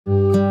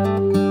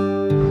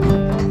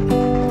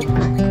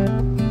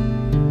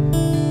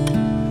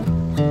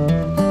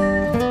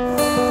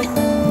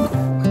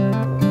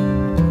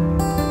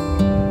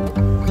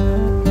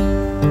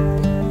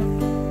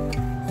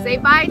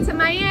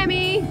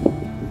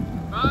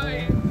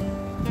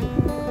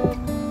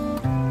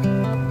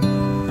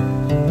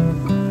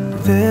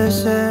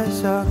This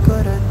is a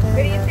good day.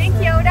 What do you think,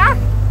 Yoda?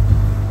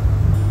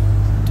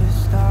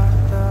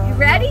 You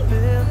ready?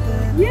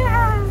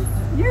 Yeah,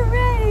 you're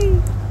ready.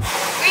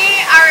 We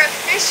are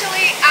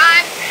officially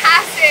on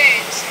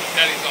passage.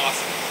 That is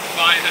awesome.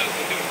 Finally,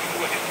 we've been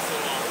waiting so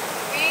long.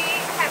 We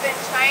have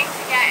been trying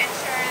to get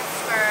insurance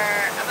for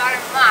about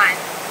a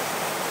month,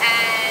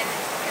 and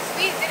because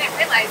we didn't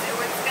realize it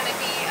was going to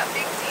be a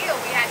big deal.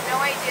 We had no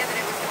idea that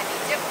it was going to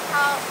be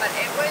difficult, but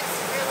it was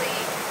really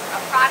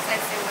a process.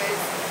 It was,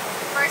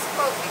 the first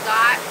quote we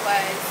got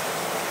was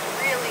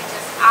really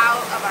just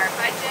out of our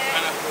budget.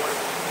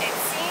 It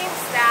seems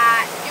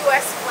that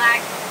U.S. flag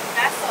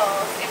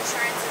vessels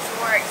insurance is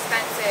more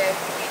expensive.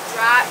 We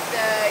dropped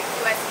the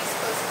U.S. East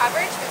Coast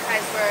coverage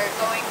because we're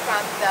going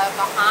from the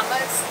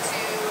Bahamas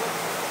to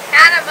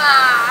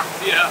Panama.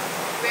 Yeah.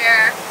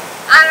 We're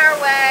on our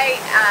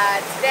way.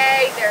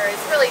 Today there is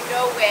really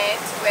no wind,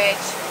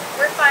 which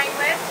we're fine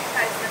with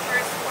because the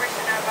first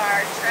portion of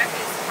our trip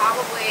is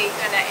probably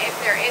gonna, if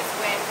there is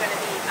wind, gonna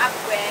be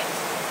upwind.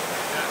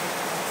 Yeah.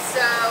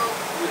 So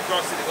we're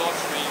crossing the Gulf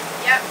Stream.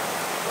 Yep.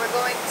 We're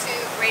going to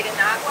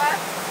Managua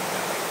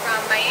from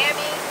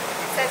Miami.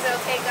 It says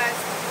it'll take us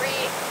 3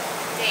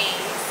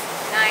 days,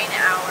 9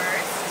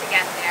 hours to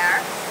get there.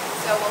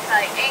 So we'll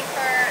probably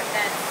anchor,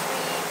 then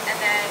sleep, and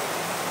then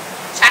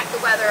check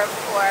the weather, of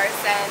course.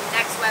 And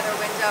next weather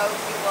window,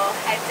 we will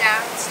head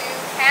down to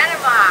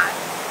Panama.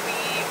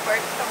 We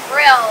were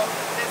thrilled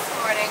this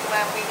morning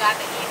when we got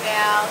the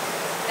email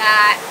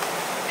that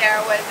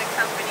there was a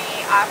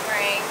company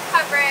offering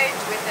coverage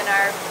within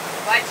our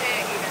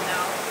budget, even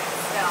though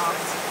it's still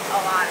a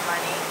lot of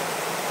money.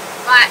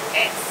 But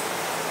it's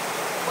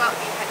what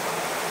we had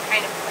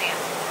kind of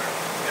planned for.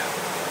 Yeah.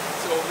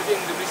 So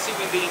within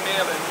receiving the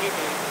email and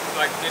leaving,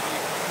 like maybe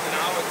an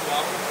hour, 2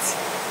 hours?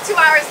 2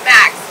 hours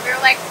max. We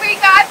were like, we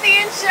got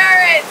the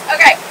insurance!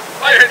 Okay.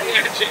 Fire the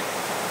engine.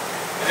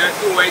 And there are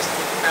 2 ways to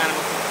get to Panama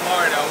from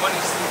Florida. One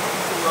is to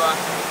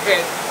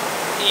head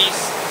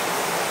east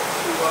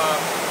to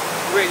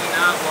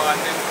Managua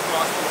and then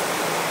cross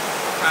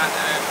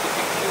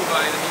between Cuba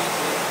and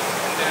Haiti,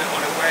 and then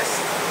on the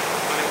west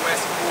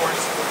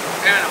course to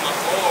Panama,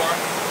 or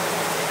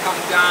come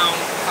down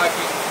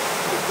hugging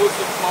the coast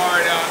of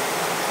Florida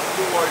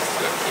towards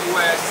Key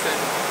West and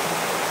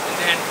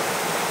then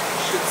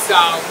shoot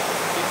south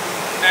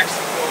between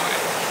Mexico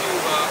and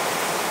Cuba.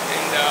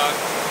 And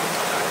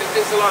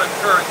there's a lot of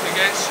current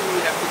against you.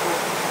 You have to go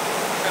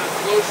kind of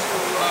close to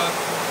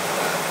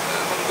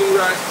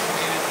Honduras,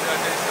 and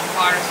there's some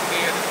piracy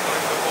there that's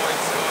going to avoid.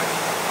 So I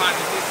find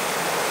that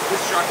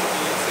this truck will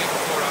be safe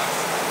for us.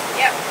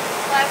 Yep.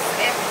 Plus,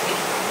 if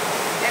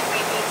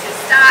we need to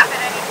stop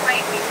at any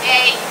point, we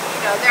may,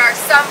 there are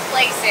some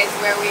places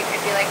where we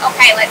could be like,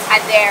 okay, let's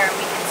head there and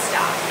we can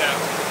stop. Yeah.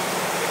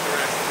 Take the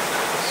rest of the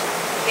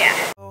time.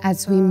 Yeah.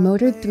 As we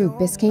motored through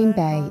Biscayne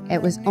Bay, it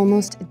was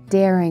almost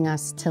daring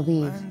us to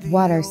leave.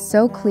 Water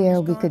so clear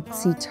we could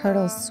see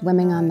turtles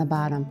swimming on the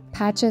bottom.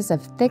 Patches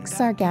of thick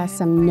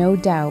sargassum, no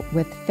doubt,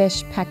 with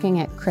fish pecking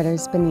at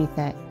critters beneath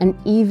it. And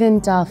even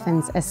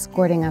dolphins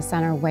escorting us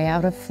on our way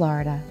out of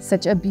Florida.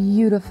 Such a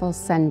beautiful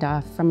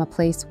send-off from a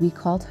place we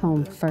called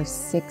home for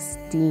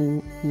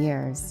 16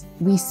 years.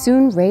 We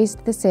soon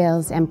raised the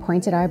sails and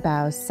pointed our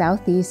bows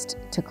southeast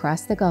to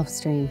cross the Gulf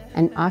Stream,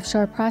 and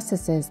offshore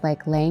processes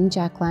like laying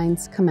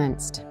jacklines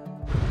commenced.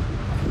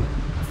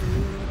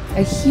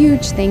 A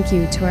huge thank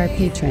you to our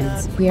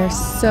patrons. We are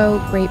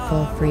so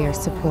grateful for your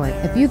support.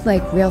 If you'd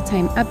like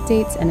real-time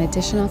updates and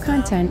additional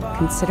content,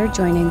 consider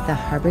joining the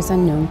Harbors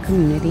Unknown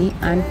community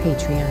on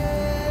Patreon.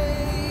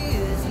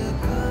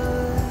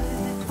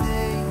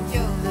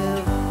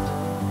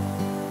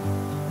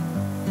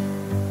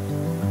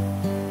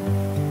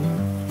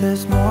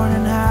 This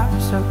morning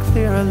has so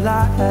clear a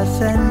light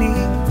as any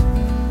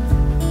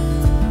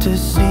to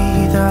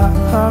see the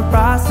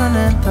horizon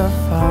in the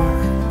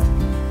far.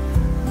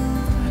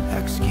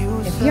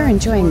 If you're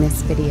enjoying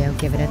this video,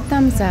 give it a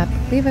thumbs up,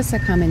 leave us a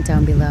comment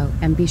down below,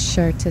 and be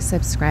sure to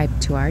subscribe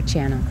to our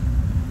channel.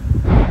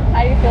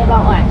 How do you feel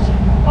about lunch?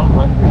 I'm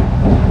hungry.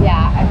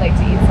 Yeah, I'd like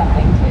to eat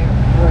something too.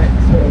 Alright,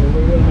 so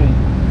what do you mean?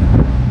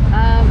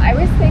 I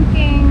was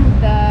thinking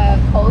the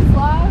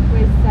coleslaw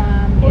with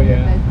either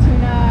the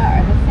tuna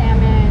or the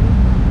salmon,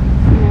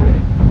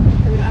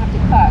 so we don't have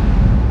to cook.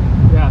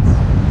 Yes.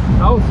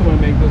 I also want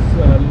to make those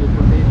little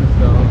potatoes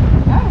though.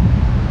 Oh,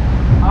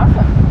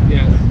 awesome.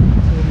 Yes,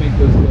 so we'll make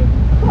those good.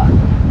 Cool.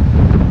 Good.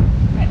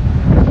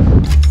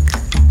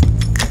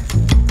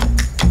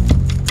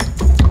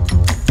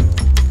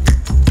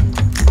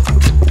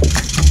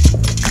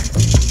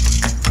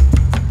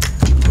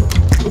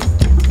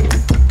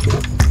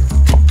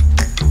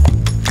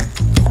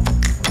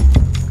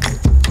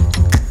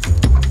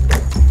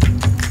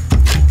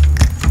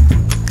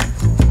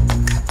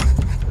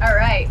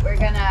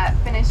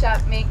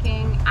 Up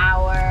making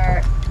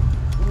our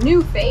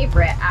new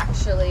favorite,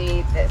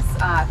 actually, this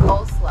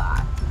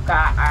coleslaw. We've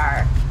got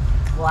our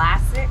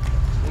classic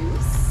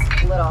juice,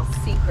 little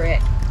secret,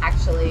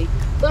 actually,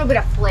 a little bit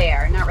of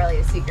flair, not really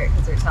a secret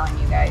because they're telling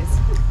you guys.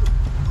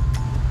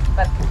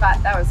 But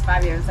that was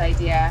Fabio's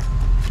idea.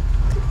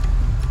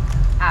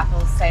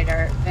 apple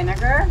cider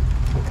vinegar,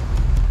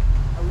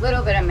 a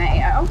little bit of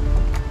mayo,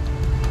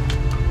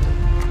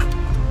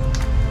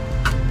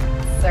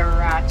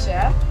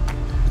 sriracha,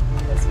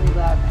 because we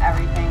love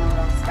everything a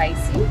little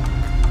spicy,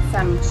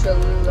 some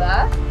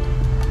Cholula,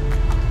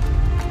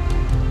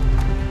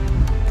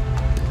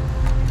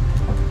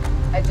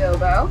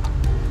 adobo.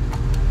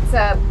 It's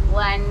a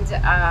blend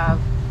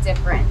of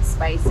different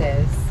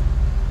spices.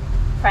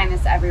 Find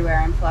this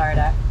everywhere in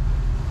Florida.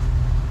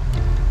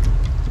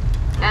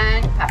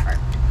 And pepper.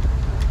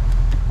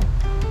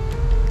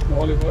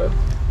 Olive oil?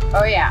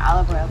 Oh yeah,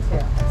 olive oil too,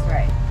 that's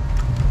right.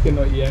 You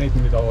cannot eat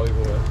anything without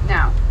olive oil.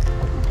 No.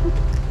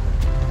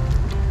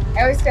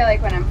 I always feel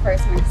like when I'm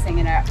first mixing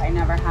it up, I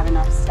never have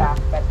enough stuff,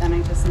 but then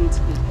I just need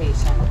to be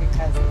patient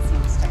because it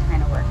seems to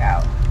kind of work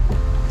out.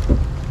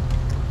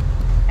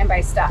 And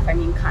by stuff, I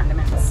mean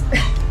condiments.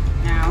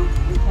 Now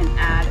we can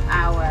add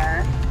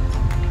our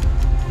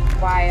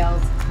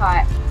wild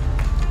caught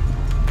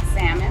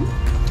salmon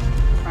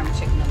from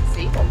Chicken and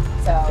Sea.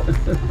 So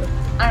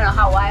I don't know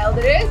how wild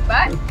it is,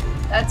 but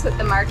that's what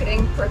the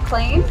marketing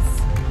proclaims.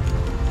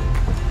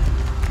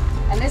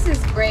 And this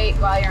is great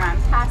while you're on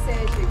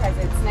passage because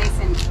it's nice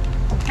and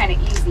kind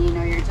of easy. You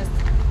know,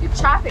 you're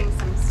chopping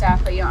some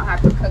stuff, but you don't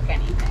have to cook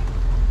anything.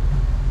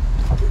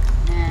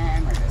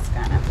 And we're just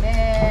gonna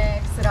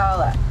mix it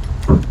all up.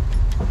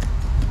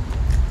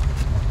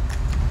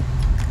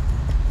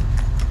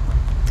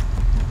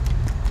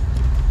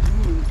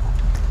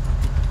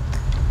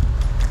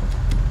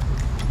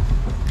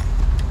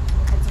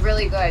 It's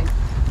really good.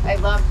 I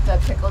love the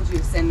pickle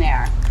juice in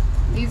there.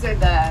 These are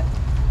the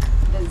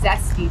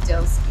zesty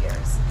dill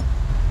spears.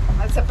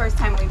 That's the first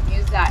time we've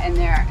used that in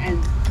there, and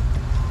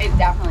it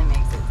definitely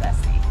makes it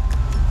zesty.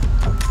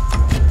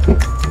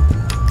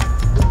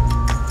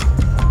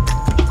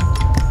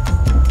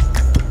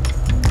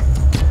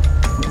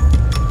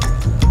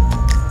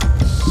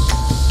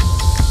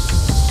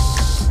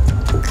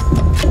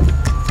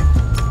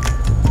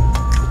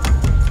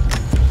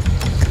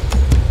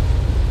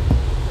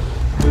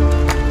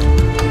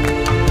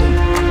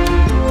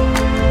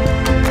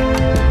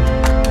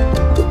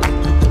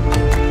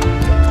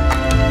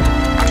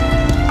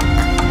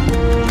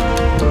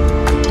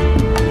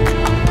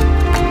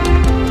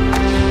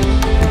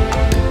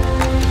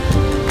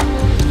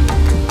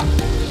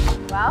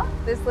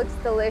 This looks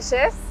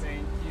delicious.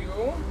 Thank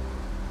you.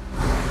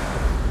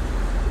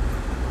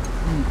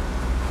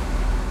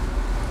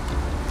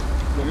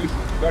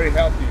 Delicious, very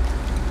healthy.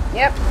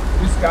 Yep.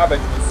 This cabbage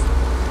was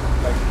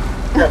like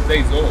 12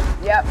 days old.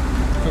 Yep.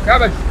 So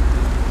cabbage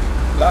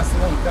lasts a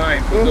long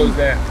time for those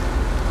that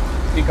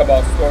think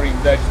about storing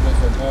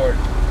vegetables on board.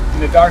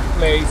 In a dark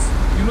place,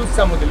 you lose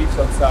some of the leaves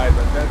outside,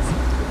 but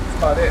that's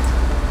about it.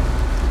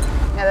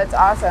 Yeah, that's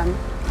awesome.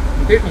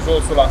 Potatoes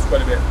also last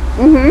quite a bit.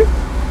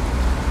 Mm-hmm.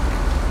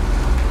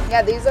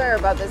 Yeah, these are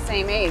about the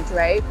same age,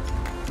 right?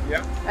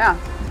 Yeah. Yeah.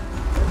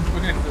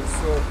 Potatoes,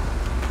 so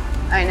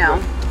I know.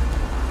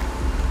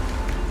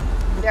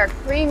 They're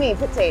creamy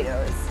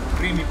potatoes.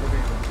 creamy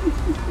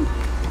potatoes.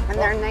 And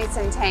they're nice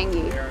and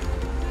tangy. Yeah.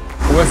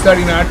 We're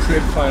starting our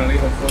trip finally,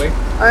 hopefully.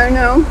 I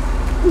know.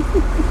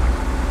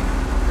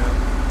 Yeah.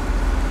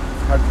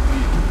 It's hard to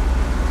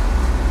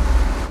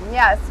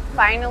Yes,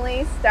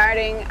 finally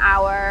starting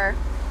our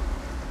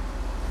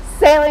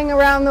sailing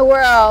around the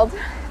world.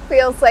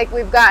 Feels like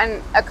we've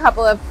gotten a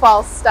couple of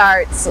false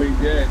starts. We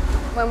did.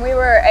 When we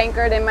were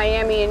anchored in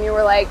Miami and you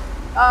were like,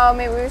 oh,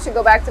 maybe we should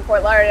go back to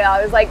Fort Lauderdale,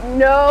 I was like,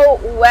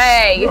 no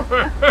way.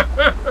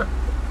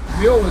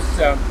 We always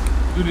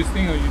do this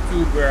thing on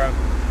YouTube where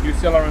you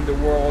sail around the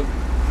world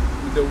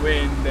with the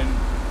wind and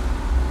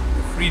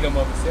the freedom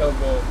of a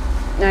sailboat.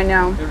 I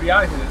know. In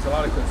reality, there's a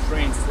lot of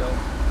constraints still.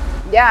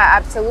 Yeah,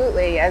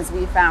 absolutely, as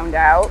we found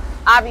out.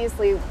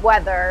 Obviously,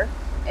 weather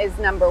is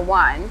number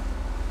one,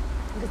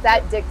 because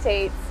that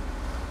dictates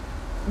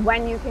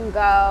when you can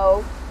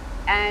go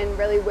and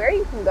really where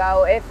you can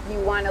go. If you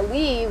want to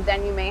leave,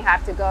 then you may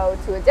have to go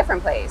to a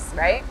different place,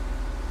 right?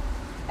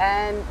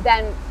 And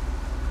then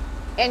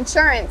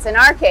insurance, in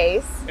our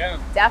case,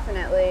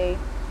 definitely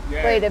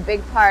played a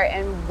big part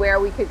in where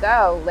we could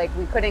go. Like,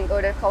 we couldn't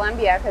go to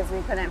Colombia because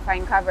we couldn't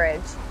find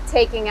coverage.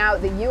 Taking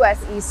out the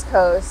U.S. East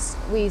Coast,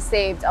 we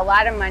saved a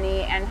lot of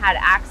money and had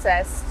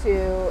access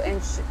to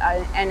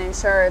an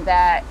insurer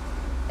that,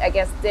 I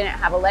guess, didn't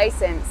have a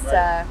license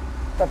to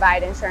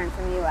provide insurance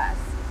in the U.S.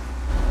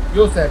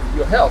 You also have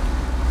your health.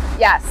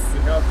 Yes.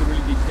 Your health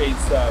really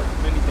dictates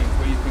many things,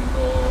 where you can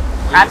go.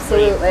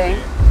 Absolutely.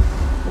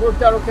 It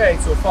worked out okay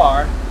so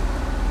far.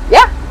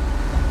 Yeah.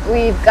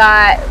 We've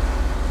got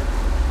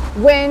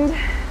wind.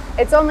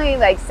 It's only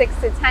like 6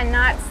 to 10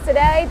 knots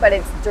today, but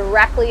it's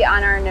directly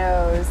on our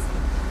nose.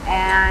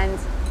 And,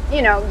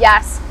 you know,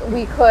 yes,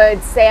 we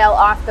could sail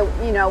off the,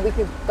 you know, we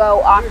could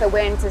go off the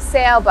wind to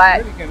sail, but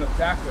You really cannot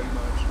tack very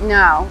much.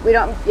 no, we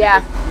don't, yeah.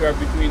 Because you are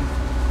between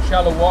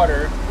shallow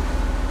water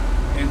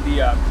and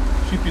the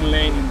shipping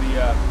lane in the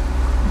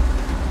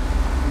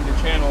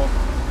channel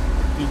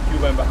between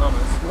Cuba and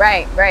Bahamas.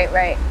 Right.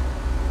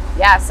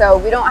 Yeah, so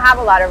we don't have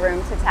a lot of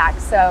room to tack.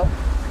 So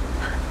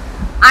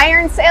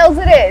Iron sails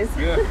it is.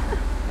 Yeah.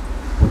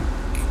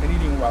 And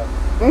eating well.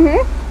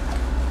 Mm-hmm.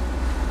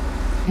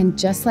 And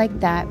just like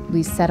that,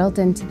 we settled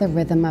into the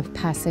rhythm of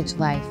passage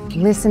life,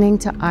 listening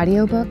to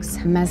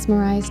audiobooks,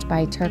 mesmerized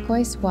by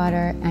turquoise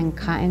water and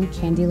cotton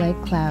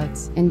candy-like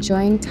clouds,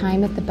 enjoying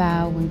time at the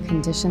bow when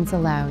conditions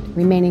allowed,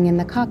 remaining in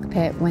the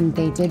cockpit when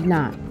they did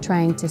not,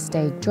 trying to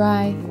stay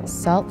dry,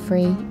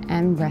 salt-free,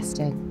 and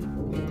rested.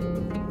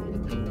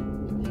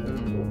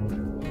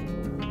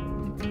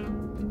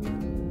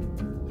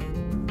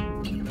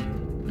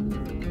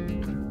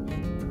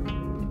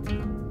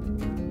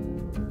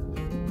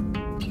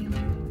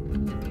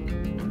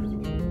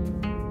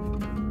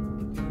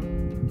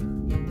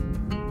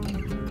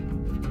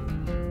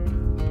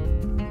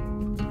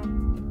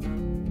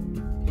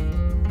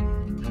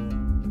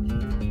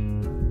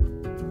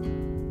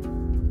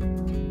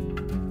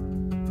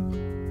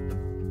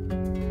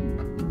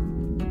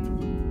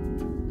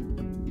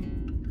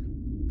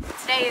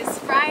 Today is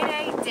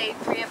Friday, day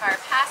 3 of our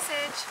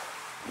passage.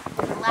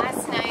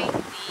 Last night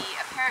the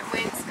apparent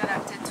winds got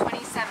up to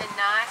 27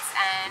 knots,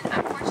 and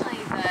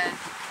unfortunately the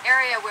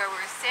area where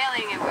we're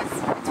sailing, it was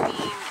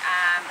between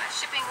a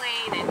shipping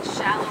lane and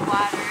shallow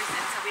waters,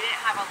 and so we didn't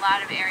have a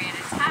lot of area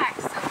to tack,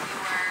 so we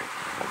were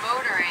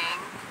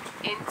motoring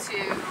into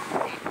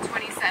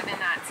 27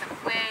 knots of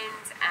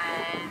wind,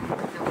 and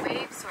the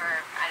waves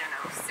were, I don't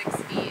know, 6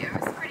 feet. It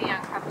was pretty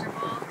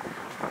uncomfortable,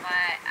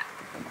 but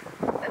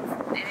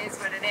it is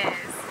what it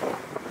is.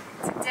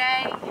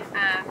 Today,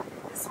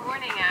 this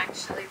morning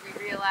actually, we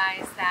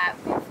realized that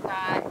we've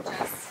got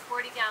just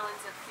 40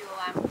 gallons of fuel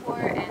on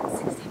port and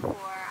 64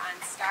 on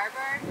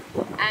starboard,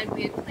 and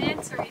we had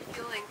planned to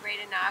refuel in Great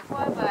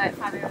Inagua, but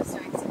Fabio was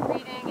doing some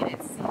reading, and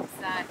it seems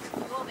that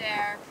the fuel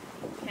there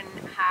can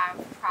have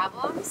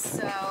problems,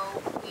 so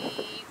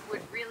we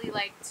would really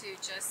like to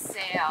just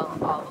sail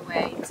all the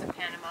way to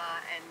Panama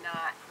and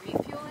not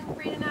refuel in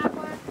Great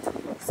Inagua.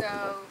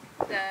 So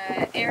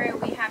the area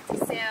we have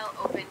to sail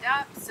opened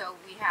up, so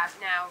we have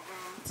now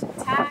room to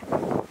tack,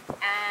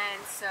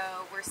 and so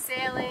we're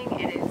sailing.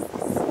 It is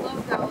slow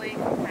going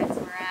because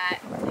we're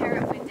at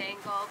apparent wind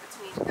angle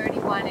between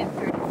 31 and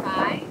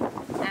 35,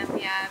 and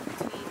we have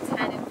between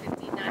 10 and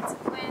 15 knots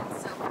of wind,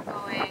 so we're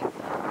going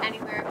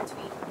anywhere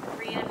between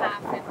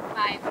 3.5 and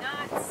 5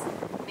 knots,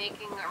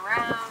 making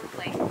around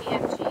like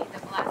PMG. The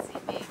velocity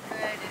being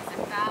good is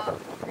about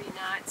 3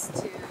 knots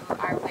to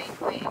our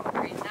waypoint in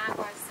Great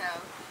Inagua, so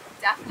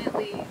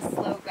definitely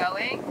slow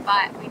going,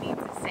 but we need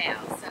to sail,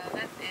 so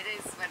that it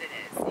is what it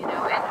is, you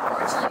know. And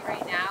unfortunately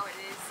right now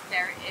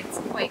it's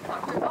quite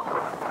comfortable,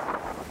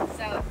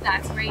 so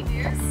that's great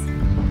news.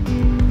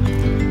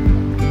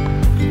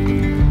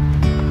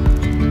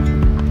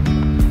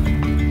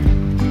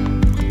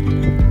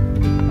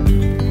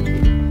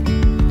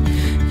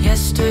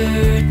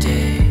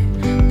 Yesterday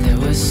there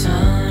was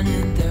sun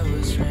and there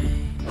was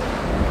rain.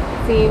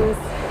 Seems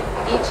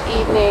each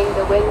evening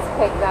the winds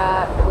pick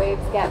up, the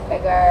waves get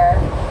bigger,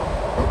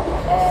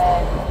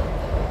 and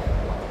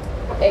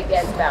it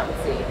gets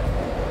bouncy.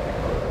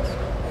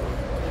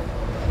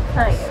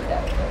 Kind of.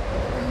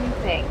 What do you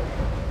think?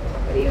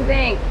 What do you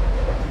think?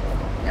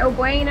 No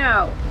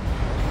bueno.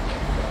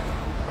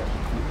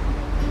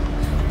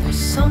 There's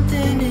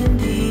something in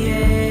the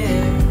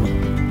air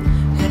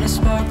and a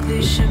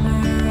sparkly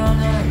shimmer on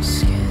her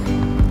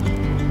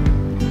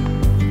skin,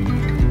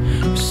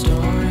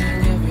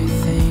 restoring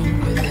everything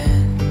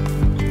within.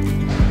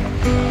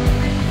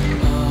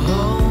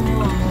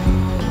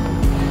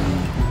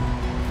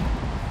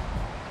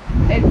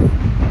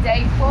 It's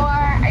day 4,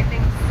 I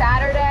think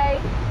Saturday.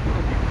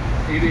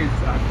 It is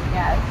Saturday.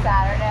 Yeah, it's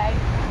Saturday.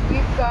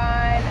 We've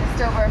gone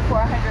just over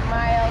 400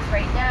 miles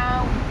right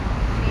now.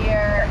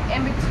 We're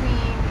in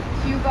between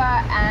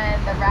Cuba and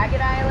the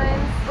Ragged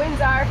Islands.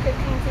 Winds are 15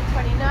 to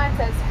 20 knots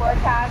as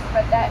forecast,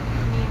 but that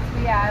means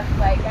we have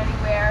like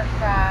anywhere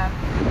from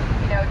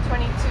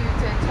 22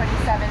 to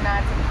 27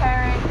 knots of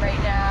current. Right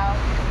now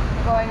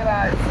we're going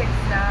about 6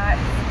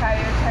 knots.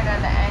 Probably turn on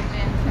the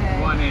engine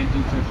to... One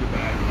engine charge your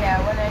battery.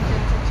 Yeah, one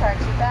engine to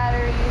charge the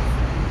batteries.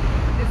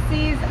 The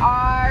seas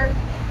are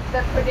the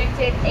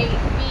predicted 8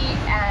 feet,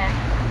 and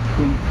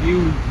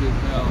confused as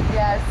hell.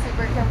 Yeah,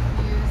 super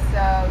confused,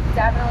 so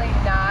definitely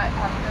not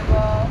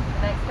comfortable.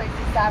 The next place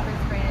to stop is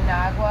Great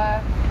Inagua,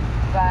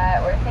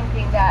 but we're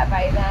thinking that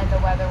by then the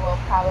weather will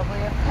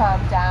probably have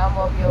calmed down.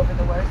 We'll be over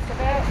the worst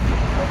of it.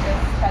 We're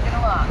just chugging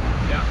along.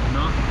 Yeah,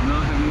 not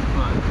having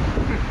fun.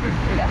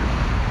 Yeah.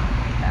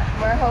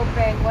 We're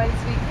hoping once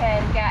we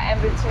can get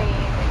in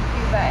between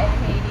Cuba and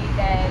Haiti,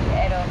 then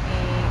it'll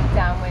be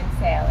downwind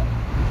sailing.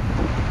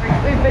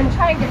 We've been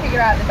trying to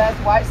figure out the best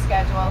watch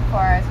schedule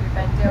for us. We've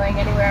been doing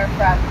anywhere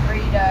from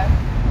 3 to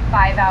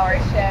 5 hour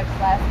shifts.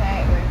 Last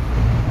night was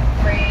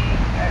 3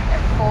 or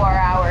 4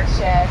 hour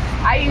shifts.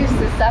 I used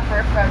to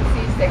suffer from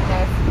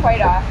seasickness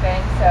quite often,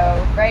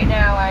 so right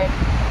now I'm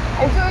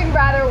doing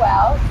rather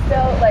well.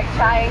 Still like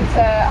trying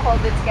to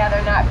hold it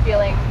together, not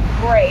feeling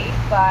great,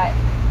 but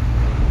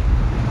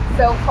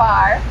so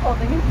far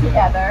holding it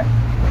together.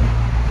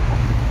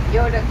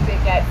 Yoda did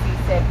get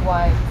seasick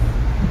once,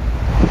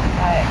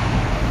 but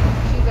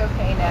she's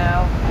okay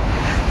now.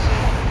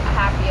 She's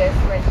happiest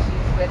when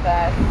she's with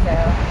us, so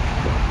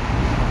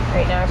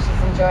right now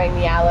she's enjoying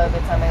the aloe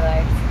that's on my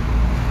legs.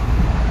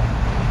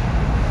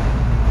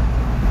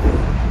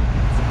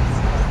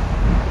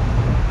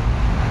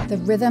 The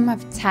rhythm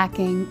of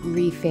tacking,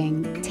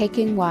 reefing,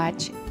 taking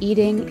watch,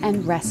 eating,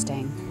 and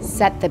resting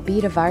set the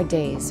beat of our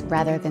days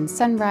rather than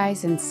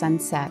sunrise and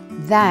sunset.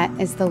 That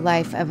is the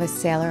life of a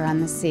sailor on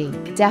the sea.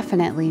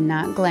 Definitely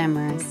not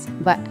glamorous,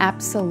 but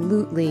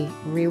absolutely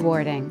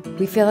rewarding.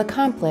 We feel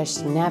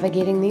accomplished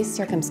navigating these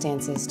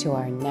circumstances to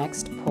our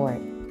next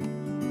port.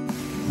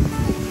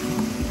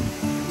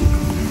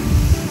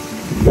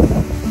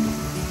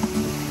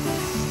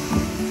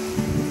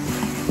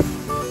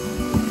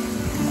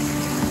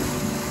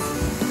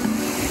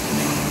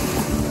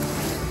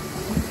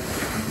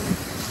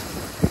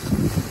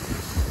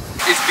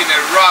 It's been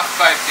a rough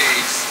 5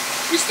 days.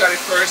 We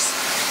started first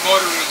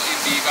motoring in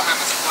the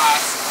Bahamas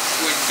class,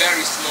 going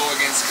very slow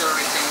against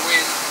current and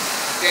wind.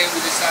 Then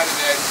we decided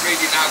that Great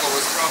Inagua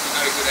was probably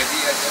not a good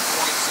idea at that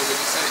point, so we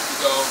decided to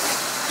go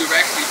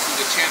directly to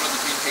the channel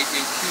between Haiti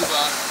and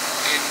Cuba.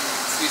 And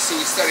so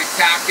we started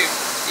tacking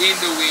in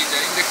the wind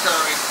and in the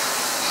current.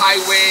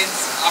 High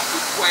winds up to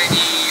 25,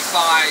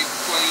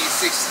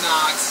 26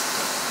 knots,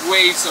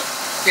 waves of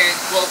 10,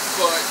 12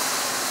 foot.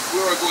 We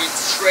were going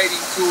straight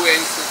into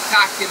it, so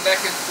tacking back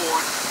and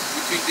forth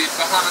between the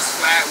Bahamas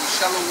flat with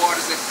shallow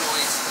waters at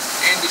points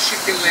and the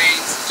shipping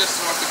lanes just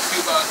north of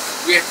Cuba.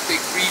 We had to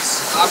take reefs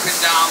up and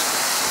down,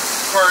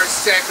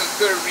 first, second,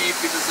 third reef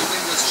because the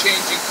wind was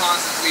changing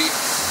constantly.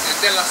 And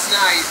then last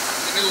night,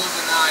 in the middle of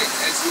the night,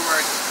 as we were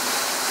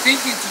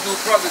thinking to do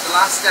probably the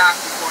last tack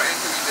before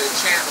entering the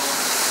channel,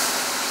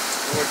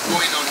 we were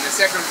going on the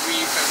second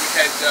reef and we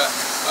had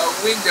a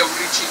wind that was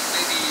reaching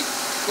maybe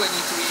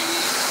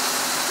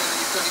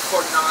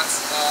 24 knots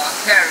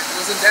current. It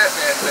wasn't that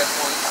bad at that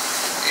point.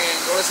 And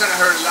all of a sudden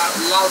I heard a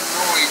loud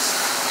noise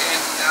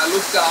and I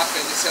looked up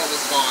and the sail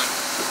was gone.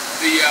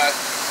 The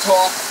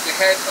top, the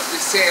head of the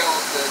sail,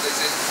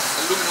 there's an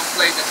aluminum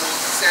plate that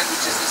holds the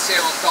sandwiches, the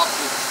sail on top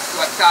to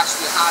attach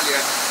to the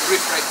halyard,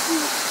 ripped right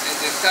through and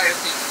the entire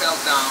thing fell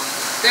down.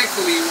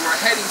 Thankfully we were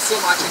heading so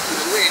much into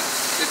the wind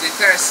that the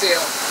entire sail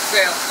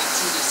fell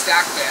into the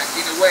stack back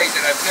in a way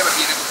that I've never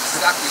been able to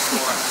stack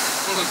before.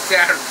 Full of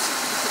terror.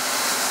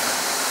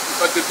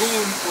 But the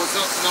boom was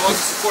no longer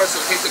support,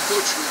 so it hit the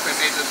coach roof and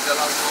made the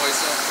loud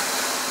noise. So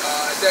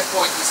at that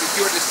point we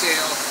secured the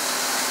sail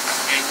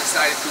and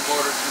decided to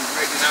motor to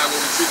Great Inagua,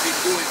 which we've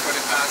been doing for the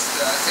past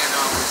 10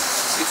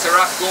 hours. It's a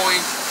rough going,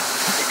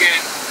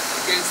 again,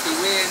 against the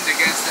wind,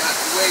 against the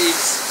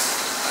waves,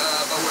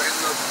 but we're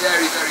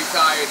very, very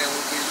tired and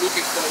we'll be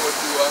looking forward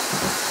to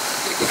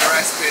taking a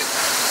respite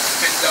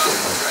and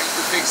trying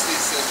to fix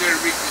this very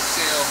rickety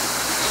sail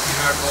to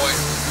continue our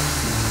voyage.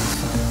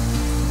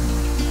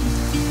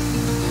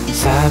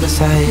 Side by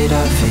side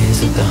our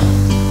fears are done.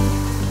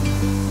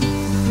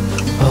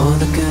 All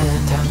the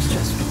good times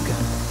just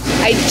begun.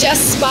 I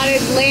just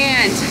spotted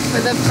land for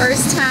the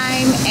first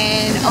time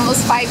in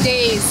almost 5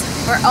 days.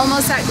 We're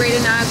almost at Great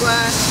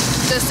Inagua,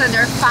 just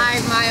under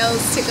 5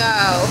 miles to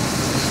go.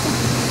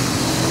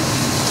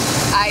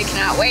 I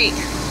cannot wait.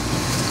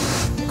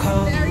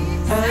 Call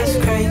us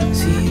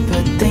crazy,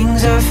 but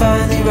things are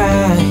finally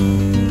right.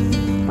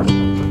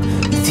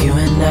 With you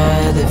and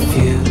I, the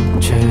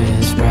future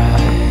is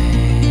bright.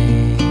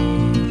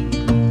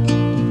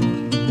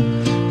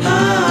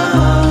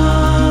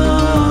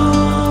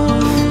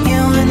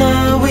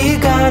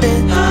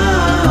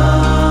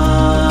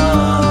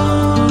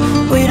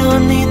 We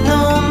don't need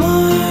no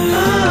more.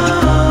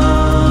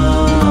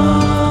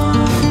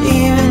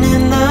 Even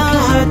in the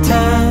hard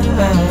times,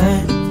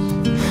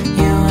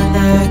 you and I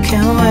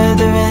can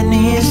weather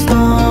any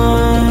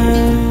storm.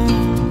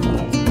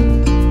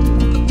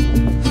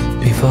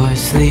 Before I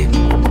sleep,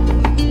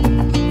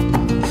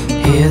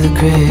 hear the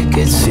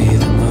crickets, see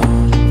the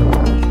moon.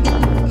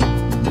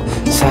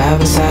 Side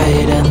by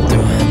side and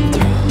through and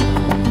through.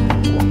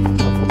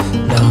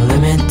 No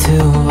limit to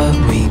what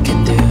we can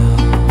do.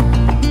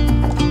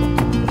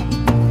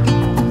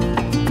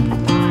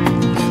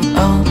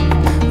 Oh,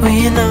 we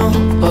know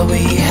what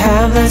we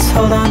have, let's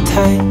hold on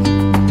tight.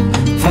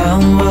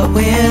 Found what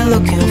we're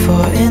looking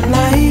for in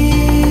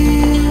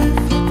life.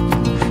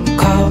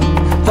 Call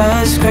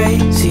us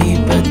crazy,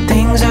 but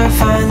things are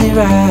finally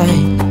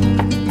right.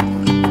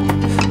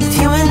 With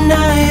you and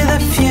I, the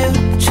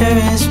future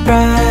is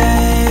bright.